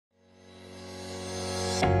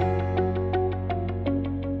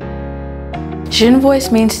Student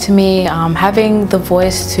voice means to me having the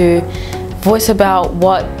voice to voice about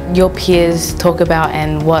what your peers talk about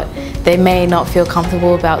and what they may not feel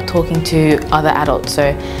comfortable about talking to other adults.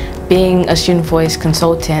 So being a student voice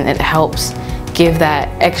consultant, it helps give that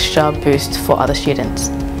extra boost for other students.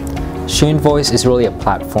 Student voice is really a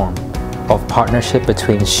platform of partnership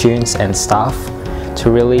between students and staff to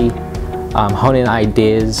really hone in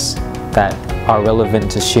ideas that are relevant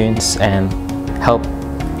to students and help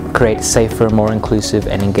create safer, more inclusive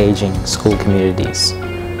and engaging school communities.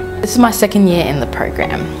 This is my second year in the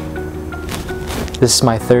program. This is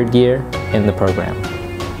my third year in the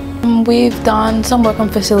program. We've done some work on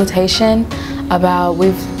facilitation.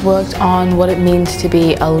 We've worked on what it means to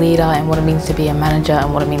be a leader and what it means to be a manager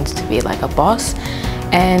and what it means to be like a boss.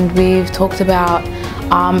 And we've talked about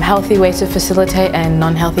healthy ways to facilitate and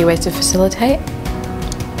non-healthy ways to facilitate.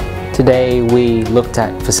 Today we looked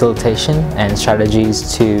at facilitation and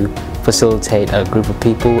strategies to facilitate a group of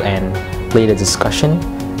people and lead a discussion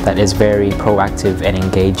that is very proactive and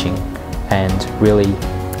engaging and really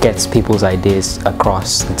gets people's ideas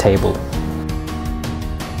across the table.